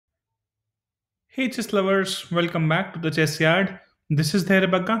Hey chess lovers, welcome back to the Chessyard. This is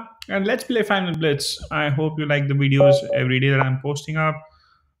dhairyabagga and let's play Final Blitz. I hope you like the videos every day that I'm posting up.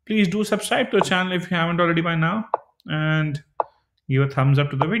 Please do subscribe to the channel if you haven't already by now and give a thumbs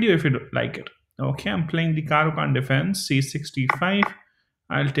up to the video if you like it. Okay, I'm playing the Caro Kann defense, c65.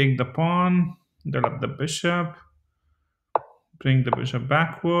 I'll take the pawn, develop the bishop, bring the bishop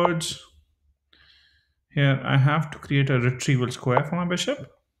backwards. Here I have to create a retrieval square for my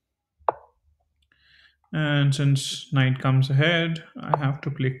bishop. And since knight comes ahead, I have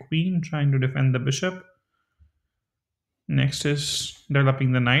to play queen, trying to defend the bishop. Next is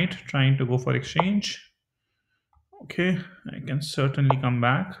developing the knight, trying to go for exchange. Okay, I can certainly come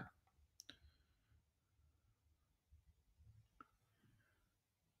back.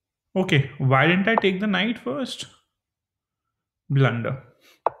 Okay, why didn't I take the knight first? Blunder.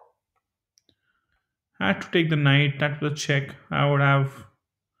 I had to take the knight, that was a check. I would have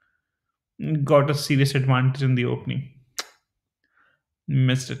got a serious advantage in the opening.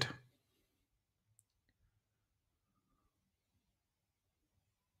 Missed it.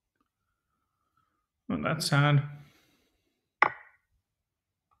 Well, that's sad.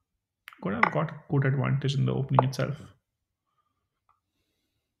 Could have got a good advantage in the opening itself.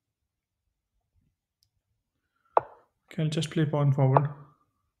 Okay, I'll just play pawn forward.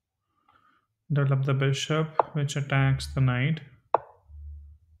 Develop the bishop, which attacks the knight.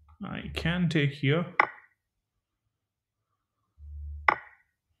 I can take here.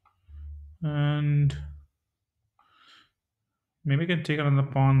 And maybe I can take another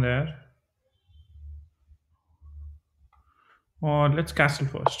pawn there. Or let's castle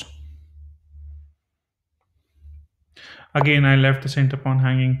first. Again, I left the center pawn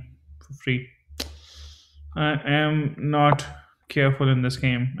hanging for free. I am not careful in this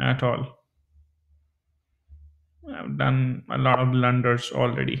game at all. I've done a lot of blunders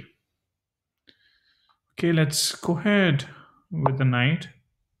already. Okay, let's go ahead with the knight.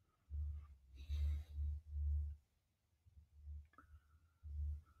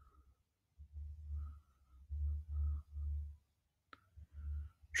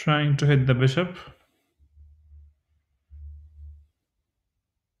 Trying to hit the bishop.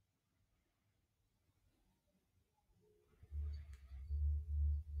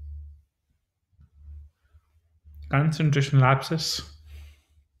 Concentration lapses.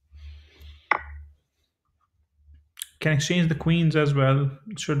 Can exchange the queens as well.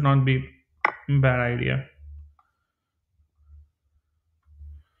 It should not be a bad idea.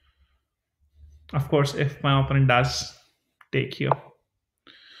 Of course, if my opponent does take here,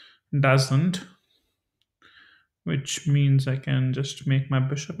 doesn't, which means I can just make my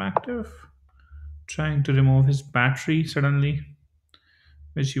bishop active, trying to remove his battery suddenly,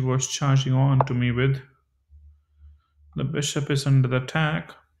 which he was charging on to me with. The bishop is under the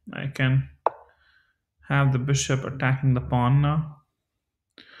attack. I can have the bishop attacking the pawn now.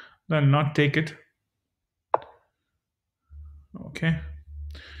 I'll not take it. Okay.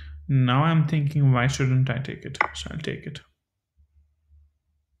 Now I'm thinking, why shouldn't I take it? So I'll take it.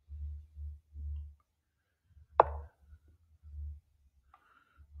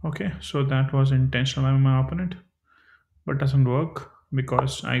 Okay, so that was intentional by my opponent, but doesn't work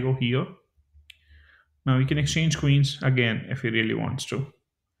because I go here. Now we can exchange queens again if he really wants to.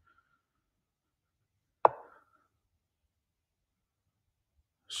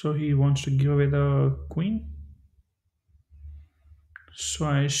 So he wants to give away the queen. So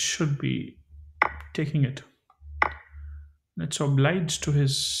I should be taking it. Let's oblige to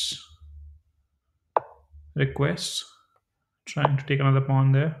his request. Trying to take another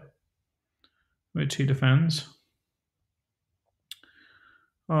pawn there, which he defends.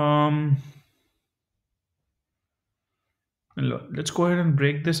 Um, let's go ahead and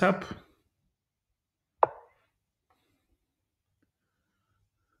break this up.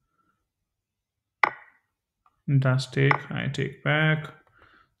 Does take, I take back.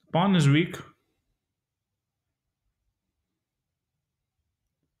 Pawn is weak.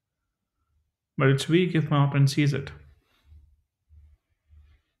 But it's weak if my opponent sees it.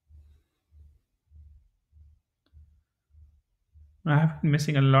 I have been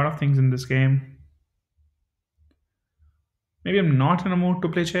missing a lot of things in this game. Maybe I'm not in a mood to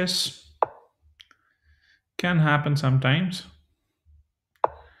play chess. Can happen sometimes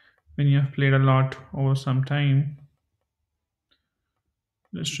when you have played a lot over some time.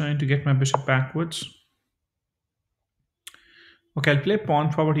 Just trying to get my bishop backwards. Okay, I'll play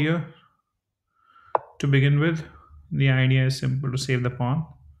pawn forward here to begin with. The idea is simple, to save the pawn.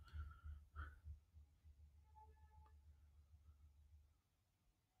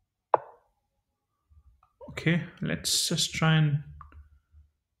 Okay, let's just try and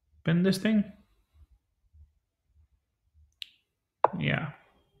pin this thing.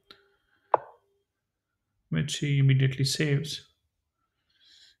 She immediately saves.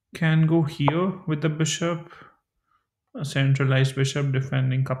 Can go here with the bishop, a centralized bishop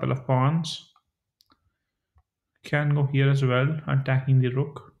defending couple of pawns. Can go here as well, attacking the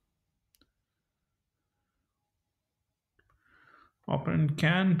rook. Opponent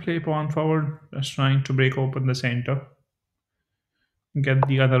can play pawn forward, just trying to break open the center. Get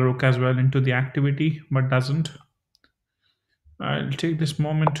the other rook as well into the activity, but doesn't. I'll take this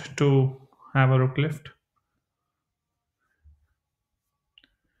moment to have a rook lift.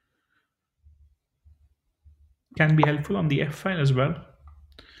 Can be helpful on the f file as well.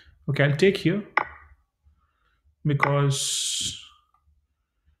 Okay, I'll take here because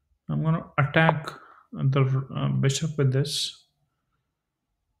I'm going to attack the bishop with this.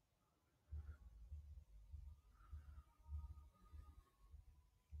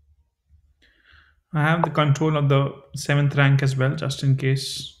 I have the control of the 7th rank as well, just in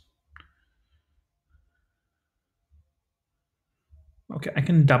case. Okay, I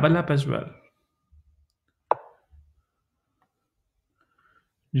can double up as well.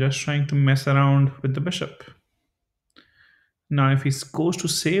 Just trying to mess around with the bishop. Now, if he goes to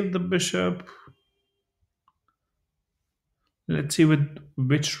save the bishop, let's see with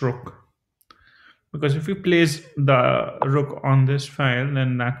which rook. Because if he plays the rook on this file,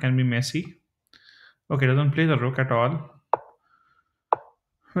 then that can be messy. Okay, doesn't play the rook at all,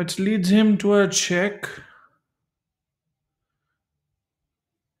 which leads him to a check.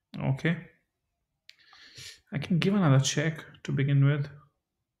 Okay, I can give another check to begin with.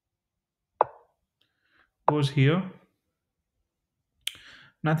 Goes here.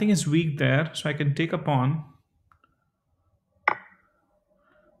 Nothing is weak there, so I can take a pawn.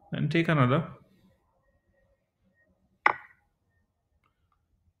 Then take another.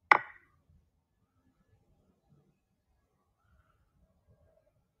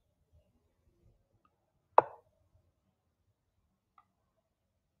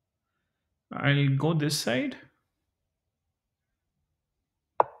 I'll go this side.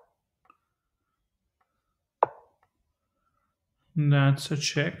 That's a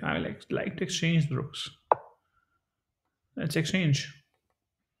check. I like to exchange the rooks. Let's exchange.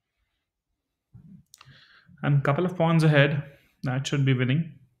 I'm a couple of pawns ahead. That should be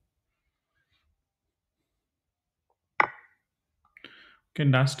winning. Okay,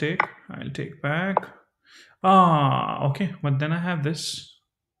 does take. I'll take back. Ah, okay. But then I have this.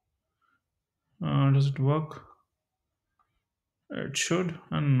 Does it work? It should.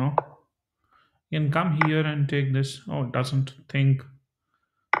 I don't know. You can come here and take this. Oh, it doesn't think.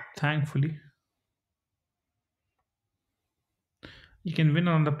 Thankfully. You can win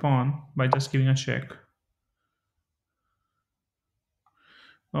on the pawn by just giving a check.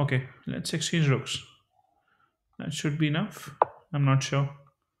 Okay, let's exchange rooks. That should be enough. I'm not sure.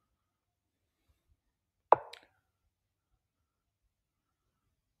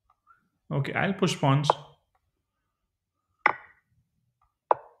 Okay, I'll push pawns.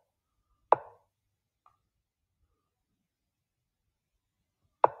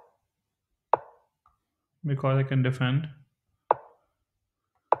 Because I can defend.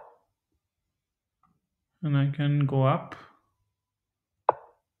 And I can go up.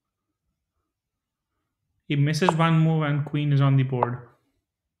 He misses one move and queen is on the board.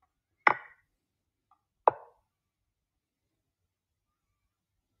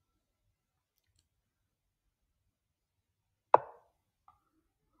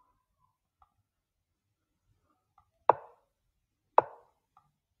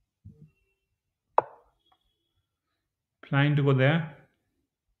 Planning to go there.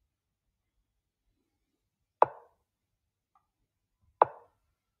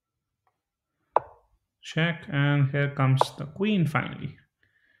 Check, and here comes the queen finally.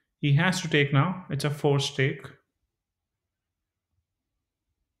 He has to take now. It's a forced take.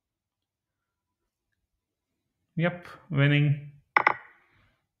 Yep, winning.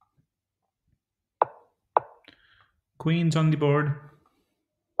 Queen's on the board.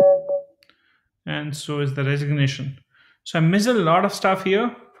 And so is the resignation. So I missed a lot of stuff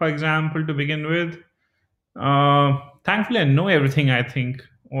here. For example, to begin with, thankfully I know everything, I think,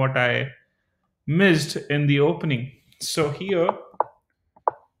 what I missed in the opening. So here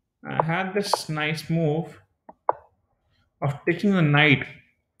I had this nice move of taking the knight,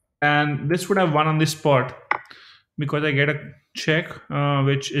 and this would have won on the spot because I get a check,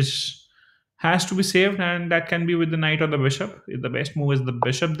 which is has to be saved, and that can be with the knight or the bishop. If the best move is the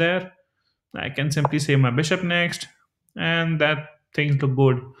bishop there, I can simply save my bishop next, and that things look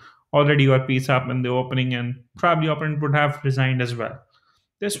good. Already got piece up in the opening, and probably opponent would have resigned as well.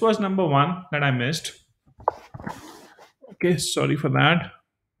 This was number one that I missed. Okay, sorry for that.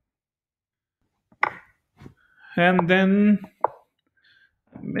 And then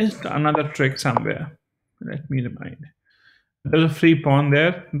missed another trick somewhere. Let me remind. There's a free pawn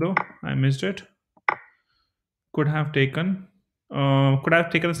there, though. I missed it. Could have taken. Could have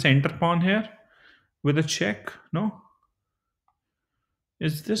taken the center pawn here with a check. No.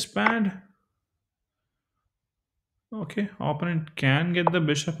 Is this bad? Okay. Opponent can get the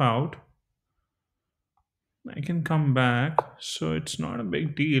bishop out. I can come back, so it's not a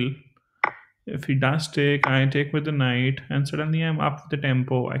big deal. If he does take, I take with the knight, and suddenly I'm up with the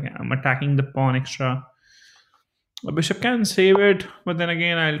tempo. I'm attacking the pawn extra. A bishop can save it, but then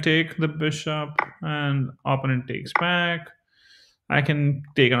again, I'll take the bishop, and opponent takes back. I can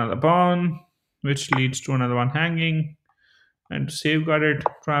take another pawn, which leads to another one hanging. And to safeguard it,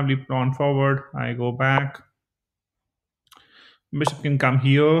 probably pawn forward. I go back. Bishop can come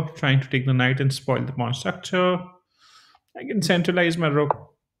here, trying to take the knight and spoil the pawn structure. I can centralize my rook.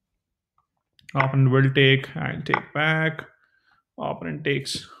 Opponent will take. I'll take back. Opponent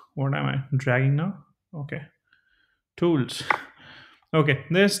takes. What am I dragging now? Okay. Tools. Okay.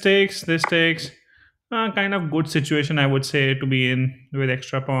 This takes. This takes. Kind of good situation, I would say, to be in with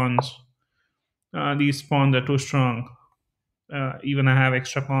extra pawns. These pawns are too strong. Even I have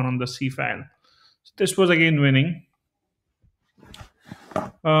extra pawn on the c file. So this was again winning.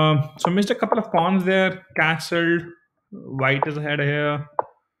 So missed a couple of pawns there. Castled. White is ahead here.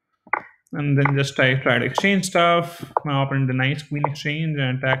 And then just try to exchange stuff. My opponent denies queen exchange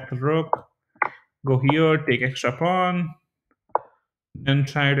and attack the rook. Go here, take extra pawn. Then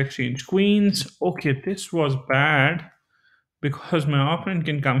try to exchange queens. Okay, this was bad because my opponent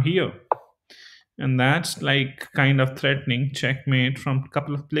can come here. And that's like kind of threatening checkmate from a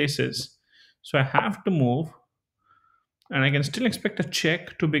couple of places. So I have to move. And I can still expect a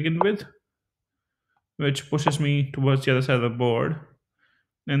check to begin with, which pushes me towards the other side of the board.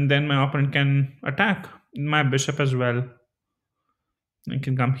 And then my opponent can attack my bishop as well. I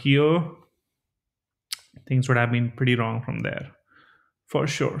can come here. Things would have been pretty wrong from there, for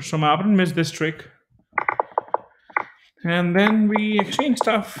sure. So my opponent missed this trick. And then we exchange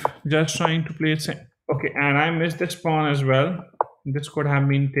stuff, just trying to play it. Okay, and I missed this pawn as well. This could have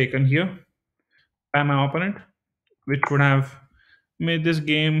been taken here by my opponent, which would have made this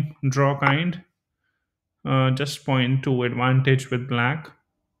game draw kind. Just point to advantage with black.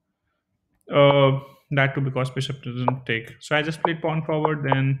 That too because bishop doesn't take. So I just played pawn forward,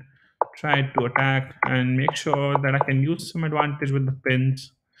 then tried to attack and make sure that I can use some advantage with the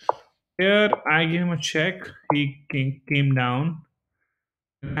pins. Here I gave him a check. He came down.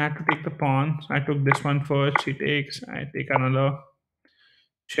 I had to take the pawn. So I took this one first. He takes. I take another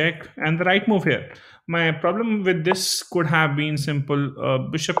check and the right move here. My problem with this could have been simple.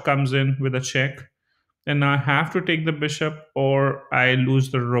 Bishop comes in with a check, and I have to take the bishop or I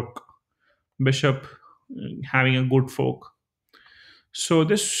lose the rook. Bishop having a good fork. So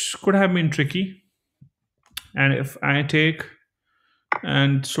this could have been tricky. And if I take,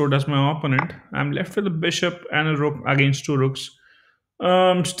 and so does my opponent, I'm left with a bishop and a rook against two rooks.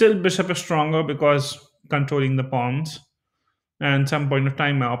 Still, bishop is stronger because controlling the pawns. And some point of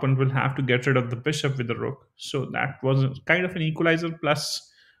time, my opponent will have to get rid of the bishop with the rook. So that was kind of an equalizer.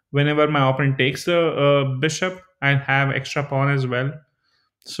 Plus, whenever my opponent takes the bishop, I have extra pawn as well.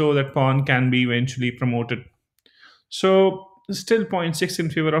 So that pawn can be eventually promoted. So still 0.6 in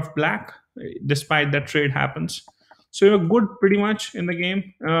favor of black, despite that trade happens. So you're good pretty much in the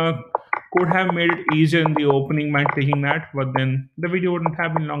game. Could have made it easier in the opening by taking that, but then the video wouldn't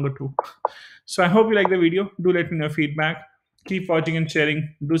have been longer too. So I hope you like the video. Do let me know feedback. Keep watching and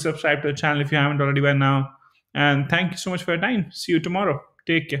sharing. Do subscribe to the channel if you haven't already by now. And thank you so much for your time. See you tomorrow.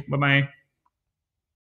 Take care. Bye-bye.